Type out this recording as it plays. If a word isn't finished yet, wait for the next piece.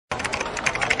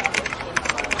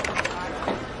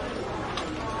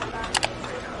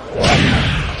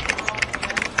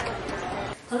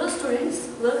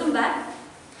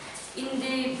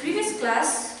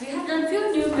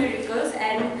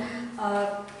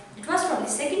It was from the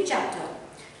second chapter.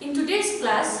 In today's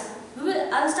class,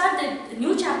 I'll start the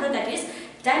new chapter, that is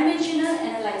dimensional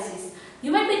analysis.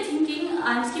 You might be thinking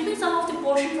I'm skipping some of the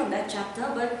portion from that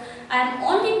chapter, but I'm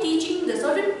only teaching the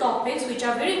certain topics which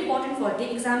are very important for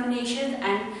the examination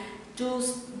and to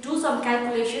do some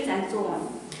calculations and so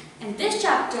on. And this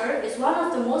chapter is one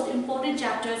of the most important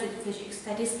chapters in physics,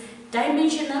 that is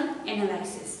dimensional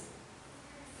analysis.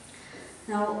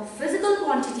 Now, physical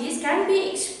quantities can be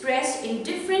expressed in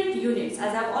different units.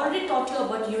 As I've already taught you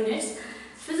about units,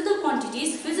 physical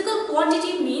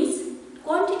quantity means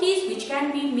quantities which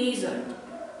can be measured.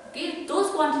 Okay,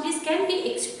 those quantities can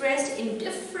be expressed in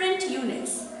different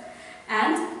units.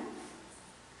 And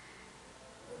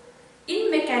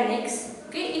in mechanics,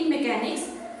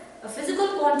 physical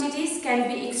quantities can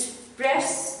be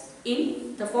expressed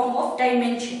in the form of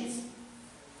dimensions.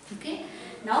 Okay.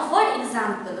 Now, for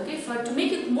example, to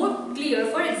make it more clear,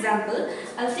 for example,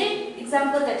 I'll take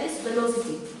example, that is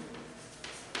velocity.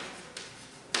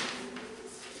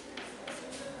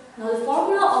 Now, the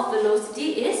formula of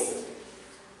velocity is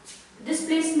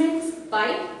displacement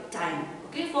by time.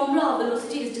 Okay, formula of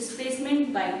velocity is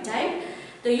displacement by time.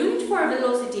 The unit for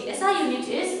velocity, SI unit,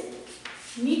 is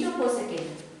meter per second.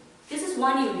 This is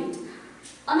one unit.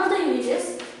 Another unit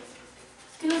is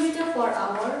kilometer per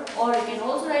hour, or you can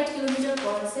also write kilometer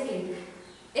per second.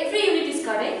 Every unit is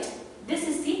correct. This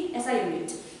is the SI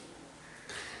unit.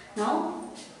 Now,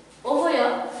 over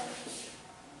here,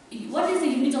 what is the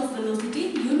unit of velocity?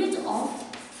 Unit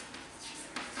of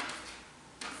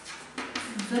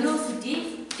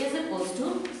velocity is equals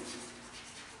to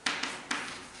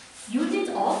unit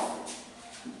of,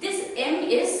 this m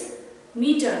is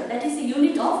meter, that is the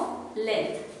unit of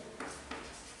length.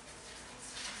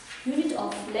 Unit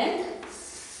of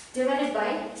length divided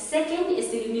by second is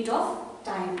the unit of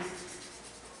time.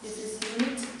 This is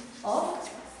unit of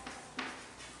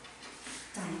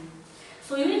time.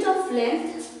 So unit of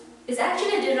length is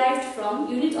actually derived from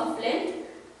unit of length.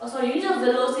 Unit of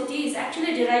velocity is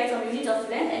actually derived from unit of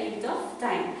length and unit of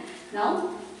time.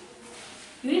 Now,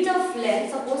 unit of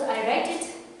length, suppose I write it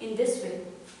in this way.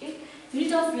 Okay?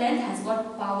 Unit of length has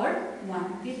got power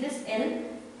 1. Okay? This L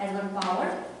has got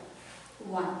power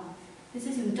 1. This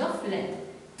is unit of length.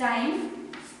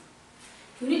 Time,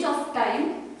 unit of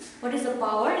time, what is the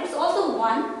power? It's also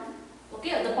 1.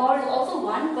 Okay, the power is also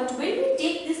 1, but when we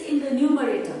take this in the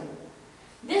numerator,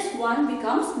 this 1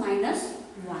 becomes minus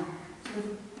 1. So,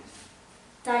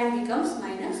 time becomes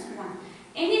minus 1.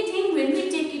 Anything when we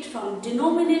take it from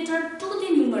denominator to the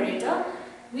numerator,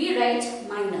 we write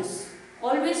minus.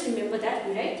 Always remember that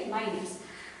we write minus.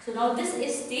 So now this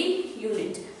is the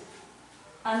unit.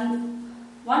 And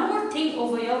one more thing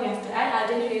over here we have to add, I'll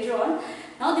tell you later on.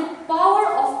 Now the power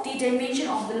of the dimension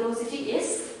of velocity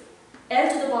is L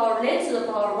to the power length to the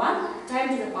power 1,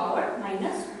 time to the power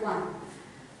minus 1.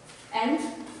 And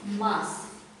mass.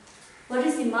 What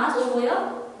is the mass over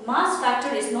here? Mass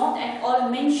factor is not at all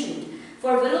mentioned.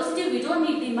 For velocity we don't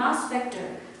need the mass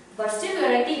factor, but still we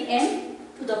are writing m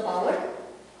to the power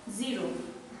 0.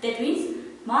 That means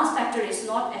mass factor is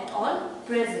not at all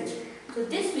present. So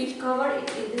this we cover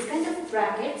it in this kind of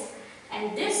brackets,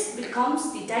 and this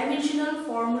becomes the dimensional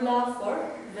formula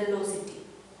for velocity.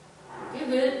 Okay,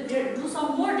 we'll do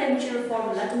some more dimensional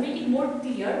formula to make it more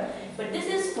clear, but this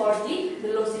is for the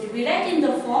velocity. We write in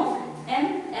the form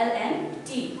m, l and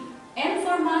t. M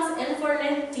for mass, L for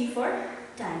length, T for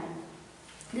time.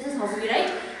 This is how we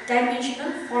write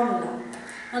dimensional formula.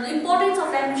 Now the importance of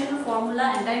dimensional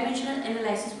formula and dimensional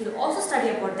analysis, we'll also study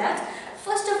about that.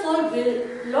 First of all, we'll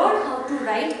learn how to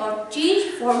write or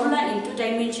change formula into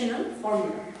dimensional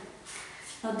formula.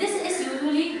 Now this is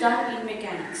usually done in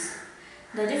mechanics.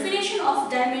 The definition of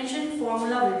dimension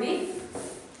formula will be,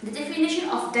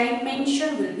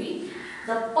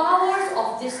 the powers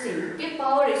of this thing. Okay,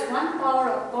 power is 1,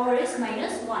 power is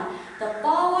minus 1. The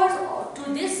powers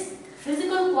to this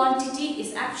physical quantity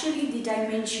is actually the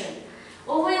dimension.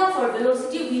 Over here for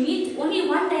velocity, we need only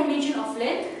one dimension of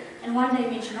length and one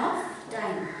dimension of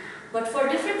time. But for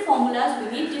different formulas,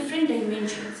 we need different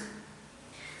dimensions.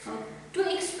 Now,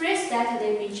 to express that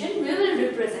dimension, we will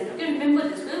represent, okay, remember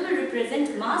this, we will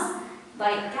represent mass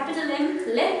by capital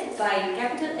M, length by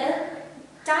capital L,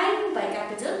 time by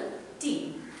capital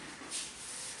T.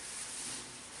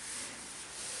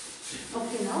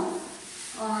 Okay, now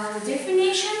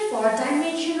definition for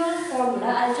dimensional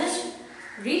formula, I'll just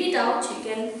read it out. You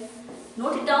can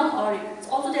note it down, or it's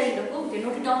also there in the book. You can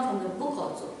note it down from the book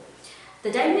also.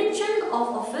 The dimension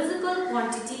of a physical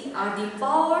quantity are the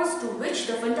powers to which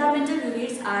the fundamental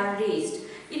units are raised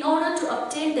in order to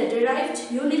obtain the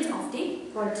derived unit of the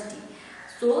quantity.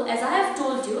 So as I have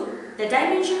told you, the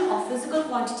dimension of physical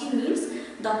quantity means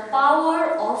the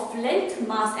power of length,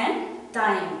 mass and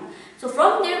time. So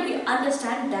from there we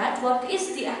understand that what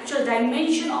is the actual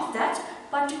dimension of that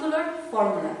particular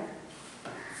formula.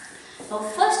 Now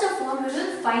first of all we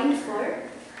will find for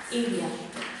area.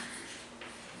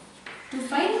 To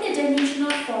find the dimensional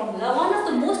formula, one of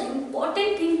the most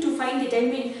important thing to find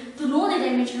to know the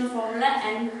dimensional formula,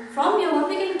 and from here what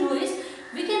we can do is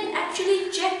we can actually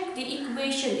check the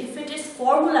equation if it is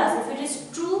formulas, if it is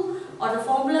true or the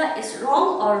formula is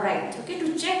wrong or right. Okay,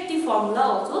 to check the formula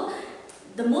also,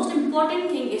 the most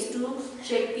important thing is to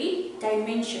check the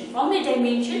dimension. From the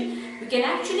dimension we can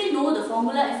actually know the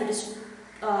formula if it is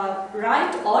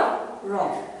right or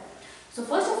wrong. So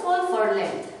first of all, for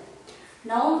length.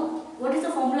 Now what is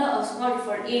the formula of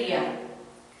for area?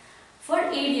 For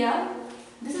area,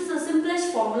 this is the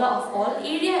simplest formula of all.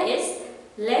 Area is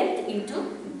length into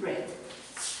breadth.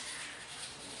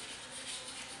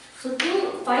 So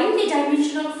to find the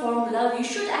dimensional formula, we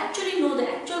should actually know the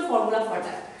actual formula for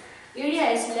that.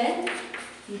 Area is length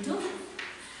into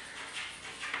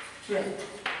breadth.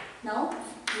 Now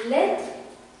length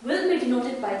will be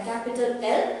denoted by capital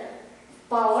L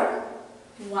power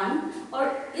 1,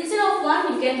 or instead of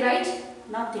 1 you can write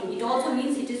nothing. It also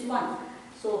means it is 1.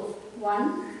 So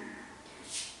 1.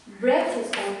 Breadth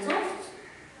is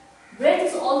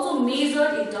also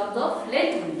measured in terms of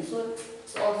length only. So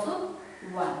it's also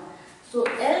 1. So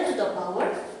L to the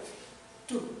power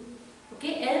 2.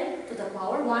 Okay, L to the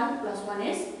power 1 plus 1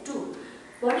 is 2.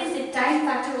 What is the time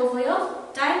factor over here?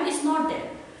 Time is not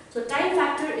there. So time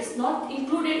factor is not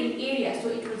included in area. So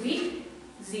it will be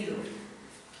 0.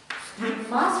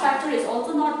 Mass factor is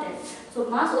also not there. So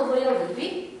mass over here will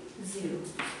be 0.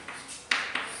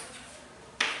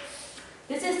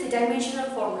 This is the dimensional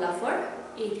formula for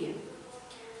area.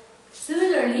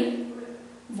 Similarly,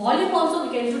 volume also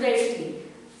we can do directly.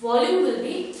 Volume will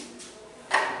be,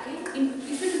 okay,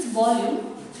 if it is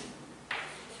volume,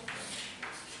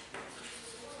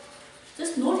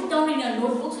 just note it down in your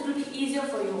notebooks, it will be easier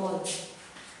for you all.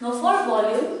 Now for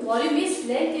volume is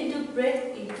length into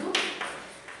breadth into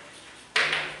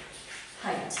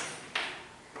height.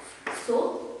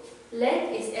 So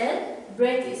length is L,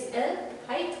 breadth is L,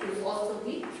 height will also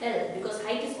be L, because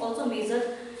height is also measured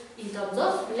in terms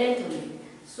of length only.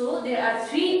 So there are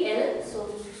 3 L,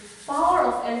 so power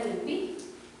of L will be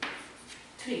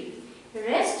 3.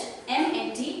 Rest M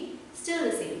and T still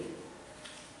the same.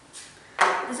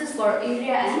 This is for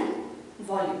area and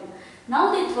volume.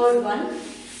 Now the third one,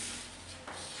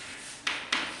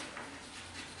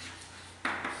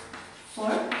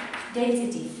 for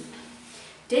density.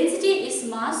 Density is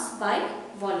mass by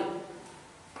volume.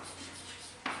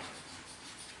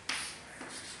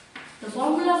 The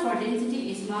formula for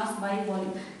density is mass by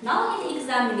volume. Now in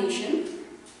examination,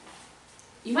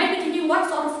 you might be thinking what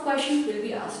sort of questions will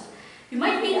be asked. You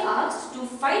might be asked to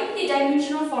find the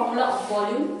dimensional formula of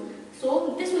volume.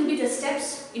 So this will be the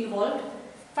steps involved.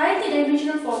 Find the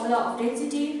dimensional formula of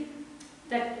density,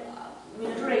 that we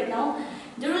will do right now.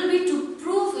 There will be to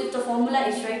prove if the formula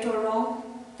is right or wrong,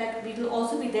 that will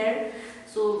also be there.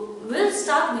 So we'll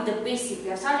start with the basic.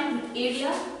 We are starting with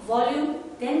area, volume,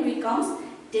 then becomes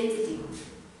density.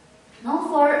 Now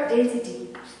for density,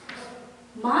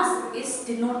 mass is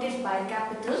denoted by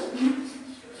capital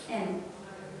M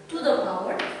to the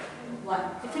power 1.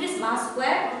 If it is mass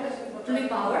square, to the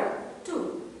power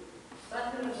 2.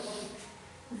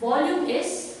 Volume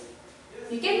is,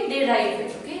 you can derive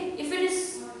it, okay?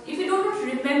 If you don't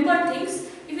remember things,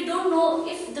 if you don't know,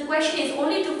 if the question is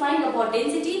only to find about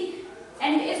density,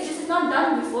 and if this is not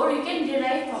done before, you can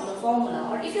derive from the formula.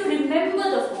 Or if you remember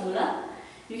the formula,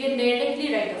 you can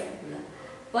directly write the formula.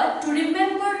 But to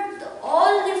remember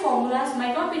all the formulas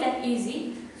might not be that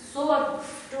easy. So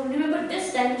to remember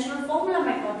this dimensional formula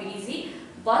might not be easy.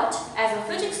 But as a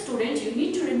physics student, you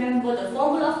need to remember the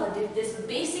formula for these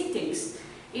basic things.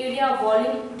 Area,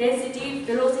 volume, density,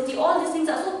 velocity, all these things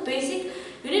are so basic.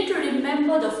 You need to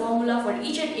remember the formula for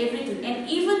each and everything, and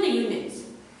even the units.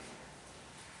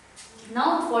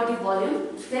 Now for the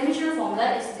volume, the dimensional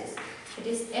formula is this. It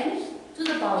is m to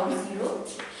the power 0,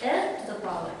 L to the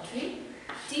power 3,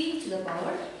 T to the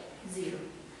power 0.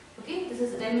 Okay, this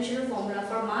is the dimensional formula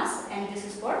for mass, and this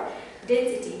is for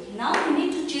density. Now we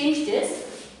need to change this.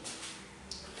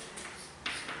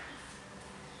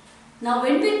 Now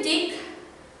when we take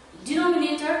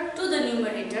denominator to the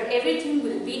numerator, everything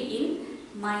will be in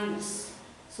minus.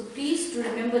 So please to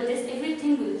remember this,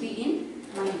 everything will be in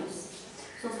minus.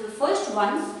 So for the first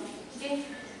one, okay,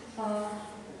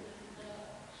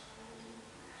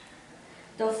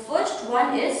 the first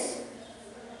one is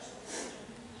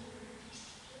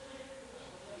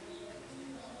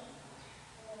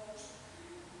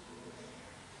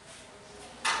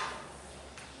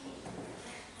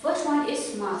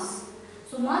mass.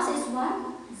 So mass is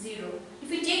 1, 0. If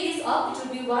we take this up, it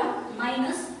will be 1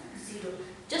 minus 0.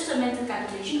 Just a mental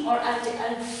calculation, or I'll do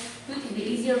it in the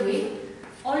easier way.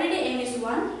 Already m is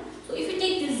 1. So if we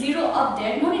take this 0 up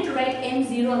there, no need to write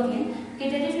m0 again. Okay,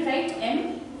 directly write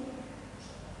m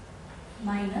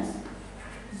minus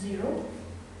 0.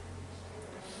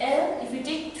 L, if we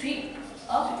take 3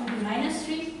 up, it will be minus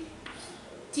 3.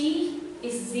 T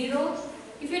is 0.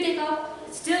 If you take up,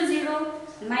 it's still 0.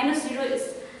 Minus 0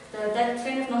 is that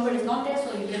kind of number is not there,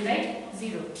 so you can write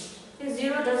 0. If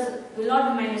 0 will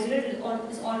not be minus 0,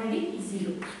 it is already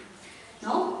 0.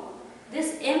 Now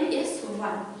this m is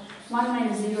 1. 1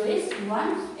 minus 0 is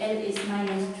 1. L is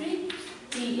minus 3.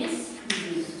 T is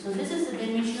 0. So this is the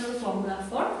dimensional formula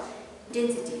for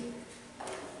density.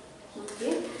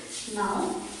 Okay.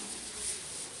 Now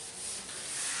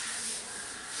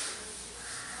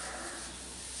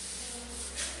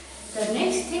the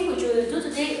next thing which we will do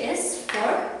today is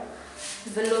for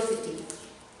velocity.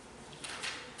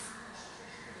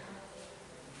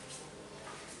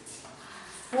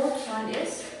 Fourth one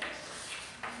is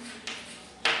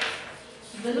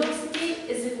velocity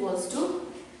is equals to,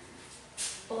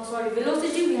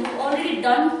 velocity we have already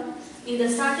done in the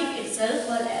starting itself.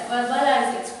 While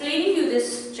I was explaining you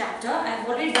this chapter, I have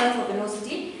already done for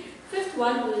velocity. Fifth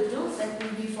one we will do, that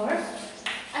will be for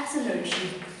acceleration.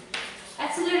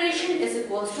 Acceleration is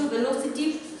equals to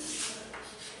velocity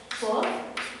for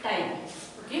time.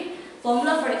 Okay,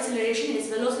 formula for acceleration is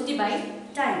velocity by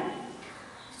time.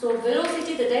 So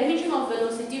velocity, the dimension of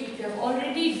velocity which we have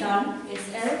already done is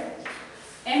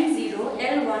m0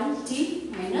 L1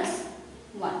 t minus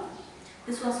 1.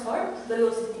 This was for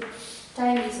velocity.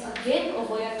 Time is again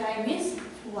over here, time is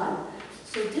 1.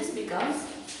 So this becomes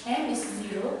m is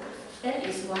 0, L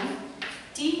is 1,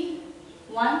 t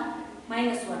 1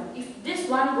 minus 1. If this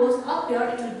 1 goes up here,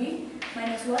 it will be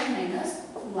minus 1 minus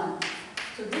 1.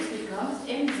 So this becomes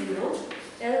m0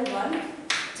 L1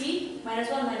 t minus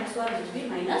 1 will be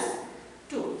minus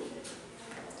 2.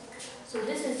 So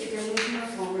this is the dimensional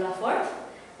formula for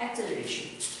acceleration.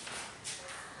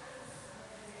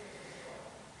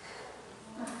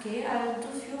 Okay, I will do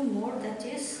a few more, that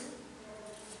is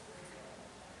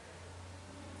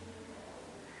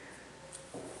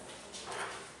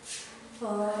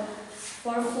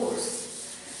for force.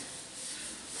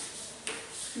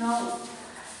 Now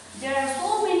there are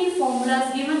so many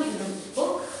formulas given in the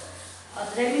book.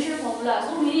 The dimensional formula are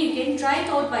so many, you can try it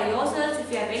out by yourself.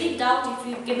 If you have any doubt, if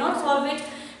you cannot solve it,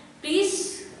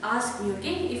 please ask me,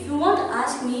 okay? If you want to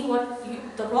ask me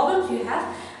the problems you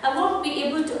have, I won't be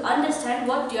able to understand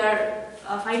what you are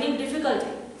finding difficulty.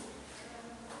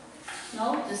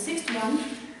 Now the sixth one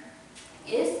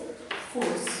is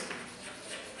force.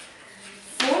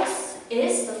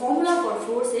 The formula for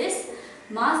force is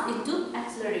mass into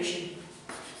acceleration.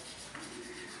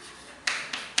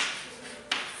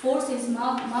 Force is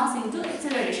mass into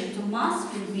acceleration. So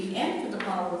mass will be m to the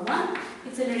power 1.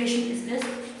 Acceleration is this.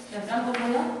 We have done over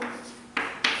here.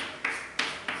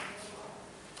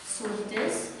 So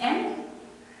this m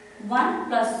 1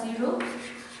 plus 0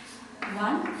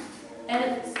 1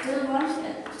 L still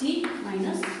 1 t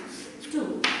minus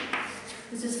 2.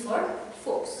 This is for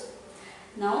force.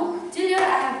 Now till here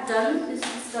I have done, this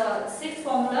is the sixth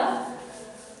formula.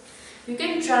 You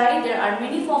can try, there are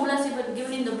many formulas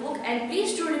given in the book, and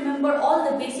please do remember all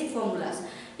the basic formulas.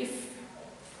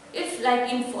 If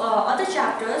like in other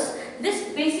chapters,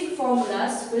 this basic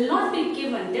formulas will not be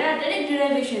given, there are direct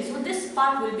derivations, so this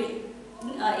part will be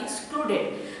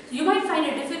excluded. So you might find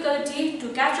a difficulty to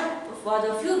catch up for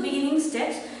the few beginning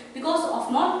steps because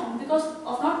of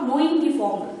not knowing the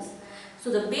formulas. So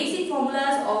the basic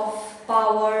formulas of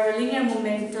power, linear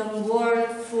momentum, work,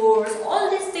 force,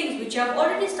 all these things which I have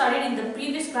already studied in the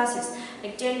previous classes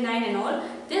like 10, 9 and all,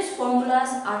 these formulas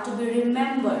are to be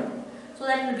remembered. So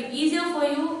that will be easier for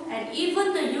you, and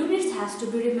even the units has to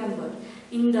be remembered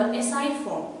in the SI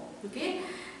form. Okay.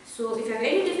 So if you have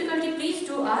any difficulty, please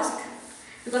do ask,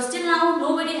 because till now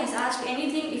nobody has asked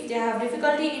anything if they have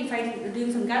difficulty in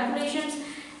doing some calculations,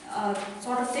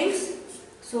 sort of things.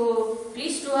 So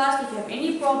please do ask if you have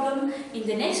any problem. In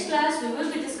the next class, we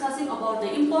will be discussing about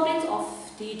the importance of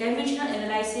the dimensional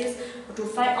analysis to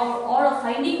find or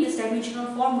finding this dimensional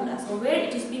formulas, or where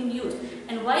it is being used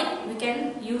and why we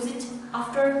can use it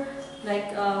after,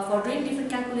 like for doing different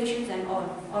calculations and all,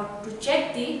 or to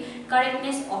check the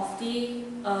correctness of the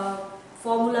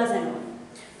formulas and all.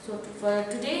 So for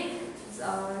today,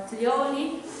 till here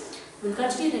only. We'll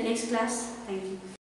continue in the next class. Thank you.